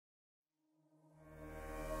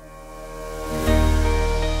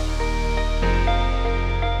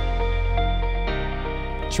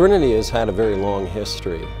Trinity has had a very long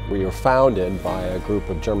history. We were founded by a group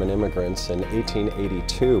of German immigrants in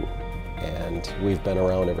 1882, and we've been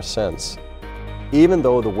around ever since. Even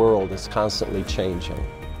though the world is constantly changing,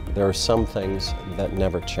 there are some things that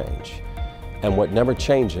never change. And what never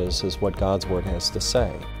changes is what God's Word has to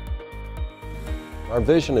say. Our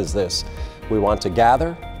vision is this: we want to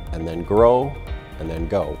gather and then grow and then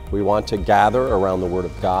go. We want to gather around the Word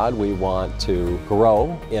of God. We want to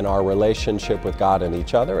grow in our relationship with God and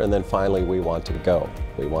each other. And then finally, we want to go.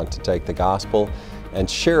 We want to take the gospel and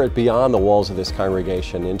share it beyond the walls of this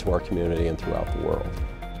congregation into our community and throughout the world.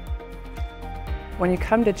 When you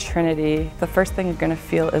come to Trinity, the first thing you're going to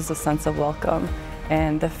feel is a sense of welcome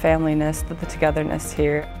and the familyness, the togetherness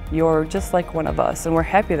here. You're just like one of us, and we're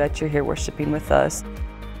happy that you're here worshiping with us.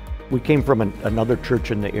 We came from another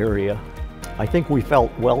church in the area. I think we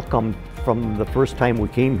felt welcomed from the first time we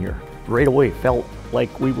came here. Right away felt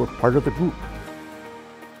like we were part of the group.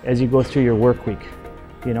 As you go through your work week,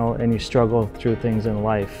 and you struggle through things in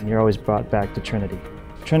life, you're always brought back to Trinity.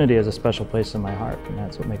 Trinity is a special place in my heart, and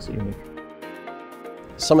that's what makes it unique.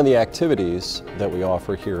 Some of the activities that we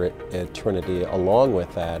offer here at Trinity, along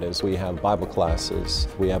with that, is we have Bible classes,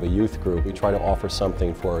 we have a youth group, we try to offer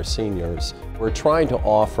something for our seniors. We're trying to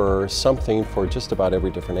offer something for just about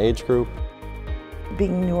every different age group.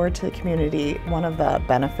 Being newer to the community, one of the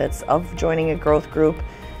benefits of joining a growth group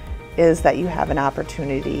is that you have an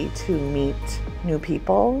opportunity to meet new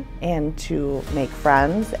people and to make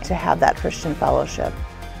friends, to have that Christian fellowship.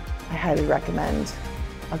 I highly recommend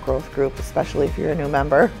a growth group, especially if you're a new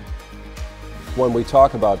member. When we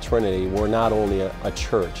talk about Trinity, we're not only a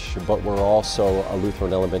church, but we're also a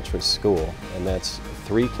Lutheran elementary school, and that's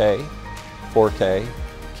 3K, 4K,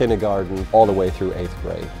 kindergarten, all the way through 8th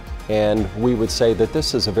grade. And we would say that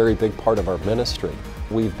this is a very big part of our ministry.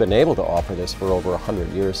 We've been able to offer this for over 100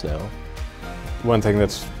 years now. One thing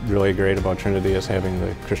that's really great about Trinity is having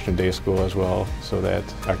the Christian day school as well, so that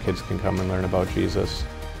our kids can come and learn about Jesus.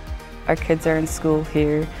 Our kids are in school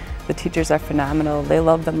here. The teachers are phenomenal. They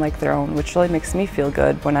love them like their own, which really makes me feel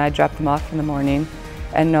good when I drop them off in the morning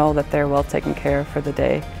and know that they're well taken care of for the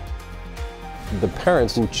day. The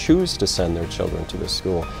parents who choose to send their children to this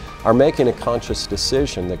school are making a conscious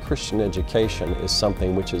decision that Christian education is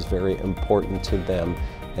something which is very important to them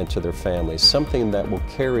and to their families, something that will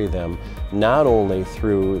carry them not only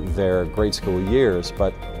through their grade school years,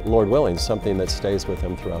 but, Lord willing, something that stays with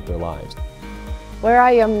them throughout their lives. Where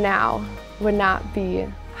I am now would not be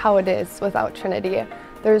how it is without Trinity.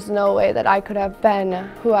 There's no way that I could have been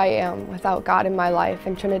who I am without God in my life,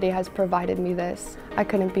 and Trinity has provided me this. I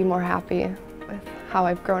couldn't be more happy with how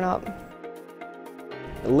I've grown up.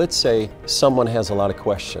 Let's say someone has a lot of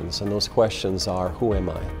questions, and those questions are, who am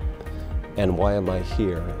I? And why am I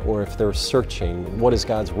here? Or if they're searching, what is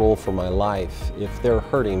God's role for my life? If they're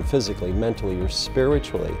hurting physically, mentally, or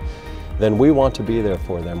spiritually, then we want to be there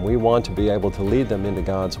for them. We want to be able to lead them into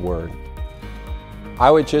God's Word.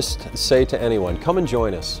 I would just say to anyone, come and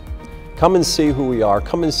join us. Come and see who we are,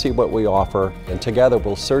 come and see what we offer, and together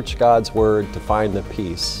we'll search God's Word to find the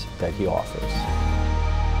peace that He offers.